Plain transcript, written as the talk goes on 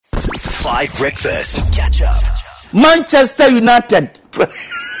5 Breakfast. Catch up. Manchester United.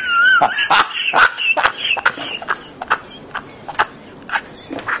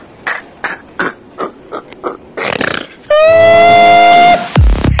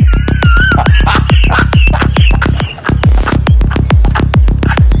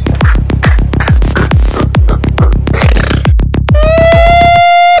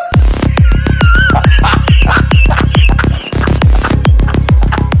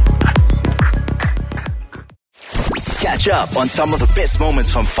 Catch up on some of the best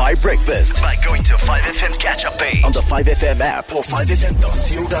moments from 5 Breakfast by going to 5FM's catch-up page on the 5FM app or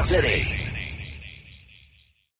 5FM.co.za.